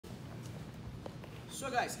So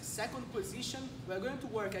guys, second position, we're going to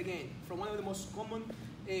work again from one of the most common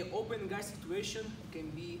open guard situation, can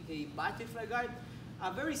be a butterfly guard.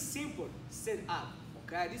 A very simple setup,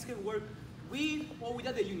 okay? This can work with or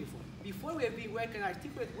without the uniform. Before we have been working an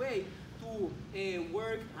articulate way to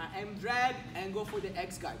work an M drag and go for the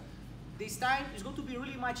X guard. This time it's going to be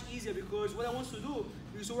really much easier because what I want to do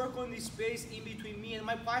is to work on this space in between me and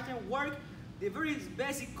my partner, work the very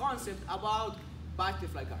basic concept about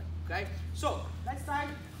butterfly guard, okay? So let's start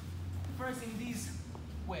first in this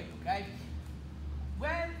way, okay?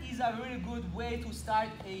 When is a really good way to start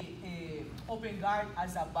a open guard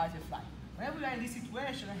as a butterfly? Whenever we are in this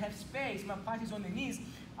situation, I have space, my partner is on the knees,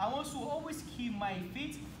 I want to always keep my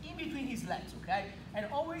feet in between his legs, okay? And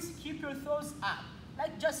always keep your toes up,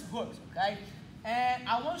 like just hooks, okay? And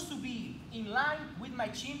I want to be in line with my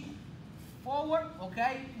chin forward,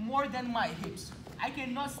 okay? More than my hips. I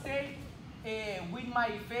cannot stay with my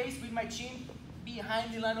face, with my chin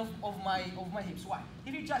behind the line of my hips. Why?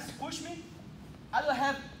 If you just push me, I don't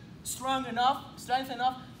have strength enough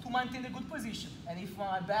to maintain a good position. And if on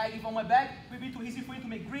my back, it will be too easy for you to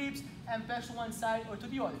make grips and pass to one side or to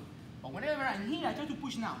the other. But whenever I'm here, I try to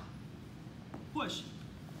push now. Push.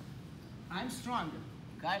 I'm stronger.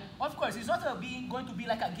 Okay? Of course, it's not going to be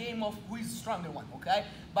like a game of who is the stronger one, okay?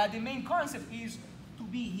 But the main concept is to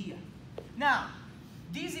be here. Now,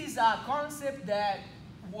 this is a concept that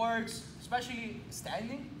works, especially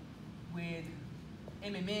standing with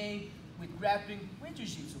MMA, with grappling, with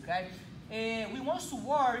jiu-jitsu, okay? We want to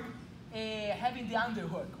work having the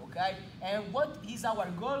underhook, okay? And what is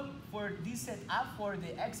our goal for this setup for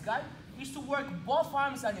the X guard is to work both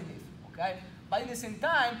arms underneath, okay? But at the same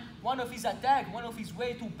time, one of his attack, one of his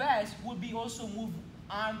way to pass would be also move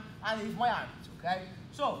arm underneath my arms, okay?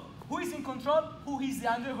 So, who is in control? Who is the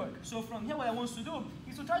underhook? So from here, what I want to do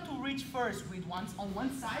is to try to reach first with on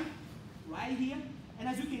one side, right here. And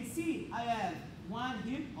as you can see, I have one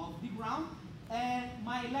hip off the ground, and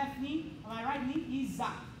my right knee is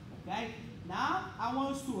up, okay? Now, I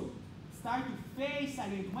want to start to face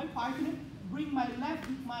again to my partner, bring my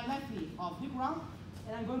left knee off the ground,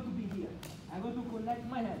 and I'm going to be here. I'm going to connect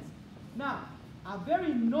my hands. Now, a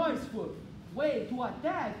very noiseful way to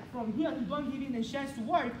attack from here to don't give him a chance to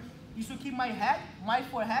work is to keep my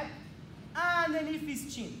forehead, underneath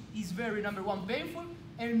his chin. It's very, number one, painful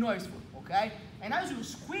and noiseful, okay? And as you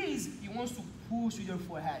squeeze, you want to push with your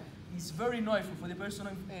forehead. It's very noiseful for the person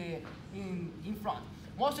in front.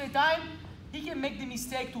 Most of the time, he can make the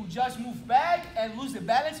mistake to just move back and lose the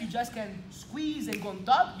balance. You just can squeeze and go on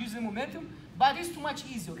top, use the momentum, but it's too much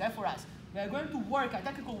easier, okay, for us. We are going to work a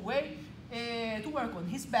technical way to work on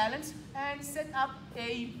his balance and set up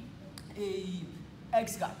a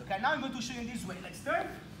X guard. Okay, now I'm going to show you this way. Let's turn.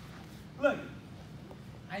 Look,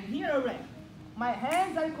 I'm here already. My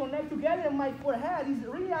hands are connected together and my forehead is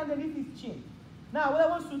really underneath his chin. Now, what I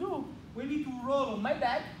want to do, we need to roll on my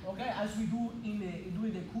back, okay, as we do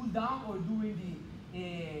during the cool down or during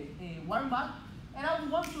the warm up. And I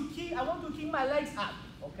want to keep my legs up,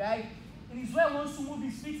 okay. In this way, I want to move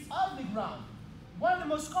his feet off the ground. One of the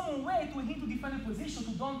most common ways to him to defend the position,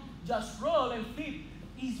 to don't just roll and flip,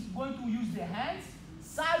 is going to use the hands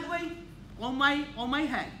sideways on my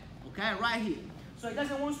head, okay, right here. So he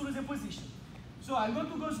doesn't want to lose the position. So I'm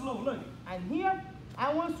going to go slow. Look, I'm here.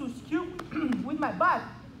 I want to scoop with my butt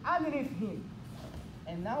underneath him.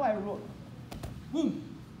 And now I roll. Boom.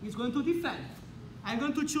 He's going to defend. I'm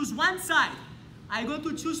going to choose one side. I'm going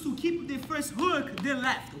to choose to keep the first hook, the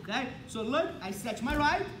left, okay? So look, I stretch my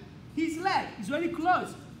right. His leg is very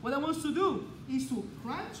close. What I want to do is to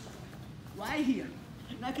crunch right here.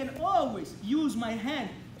 And I can always use my hand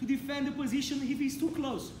to defend the position if he's too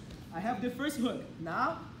close. I have the first hook.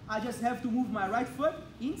 Now, I just have to move my right foot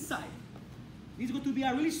inside. It's going to be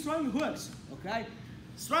a really strong hooks, okay?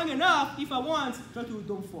 Strong enough, if I want, try to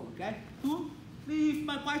don't fall, okay? To lift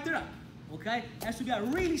my partner up, okay? It has to be a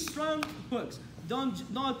really strong hooks. Don't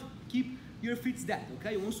keep your feet dead,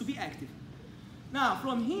 okay? You want to be active. Now,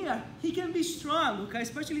 from here, he can be strong, okay?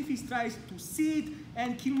 Especially if he tries to sit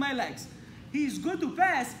and kill my legs. He's good to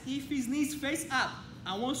pass if his knees face up.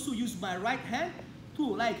 I want to use my right hand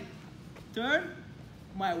to, like, turn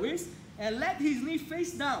my wrist and let his knee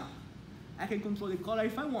face down. I can control the collar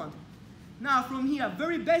if I want. Now, from here,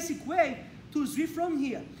 very basic way to sweep from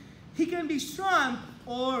here. He can be strong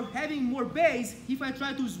or having more base if I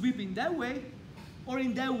try to sweep in that way or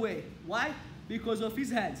in that way. Why? Because of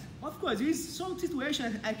his hands. Of course, in some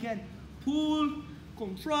situations I can pull,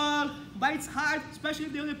 control, but it's hard, especially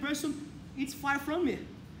if the other person is far from me.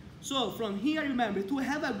 So from here, remember, to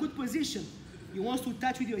have a good position, you want to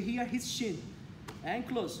touch with your here his shin and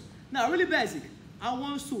close. Now, really basic. I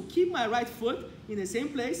want to keep my right foot in the same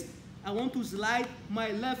place. I want to slide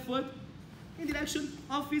my left foot in direction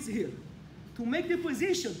of his heel. To make the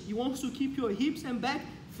position, you want to keep your hips and back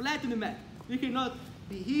flat on the mat. You cannot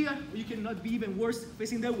be here, or you cannot be even worse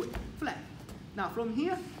facing that way. Flat. Now from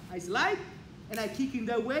here, I slide and I kick in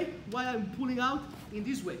that way while I'm pulling out in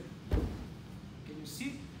this way. Can you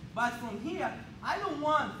see? But from here, I don't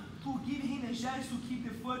want to give him a chance to keep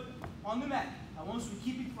the foot on the mat. I want to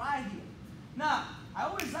keep it right here. Now, I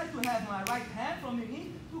always like to have my right hand from the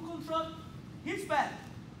knee to control his back.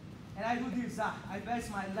 And I do this, I pass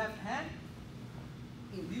my left hand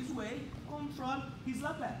in this way, control his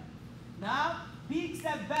left leg. Now, big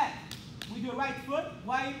step back with your right foot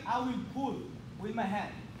while I will pull with my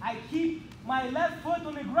hand. I keep my left foot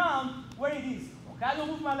on the ground where it is. Okay, I don't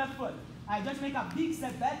move my left foot. I just make a big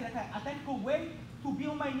step back, like a technical way to be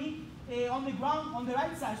on my knee on the ground on the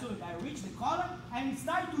right side. So look, I reach the collar and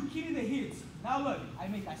start to kill the heels. Now look, I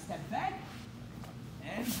make a step back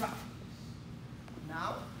and drop.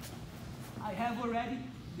 Now, I have already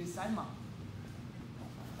the side mount.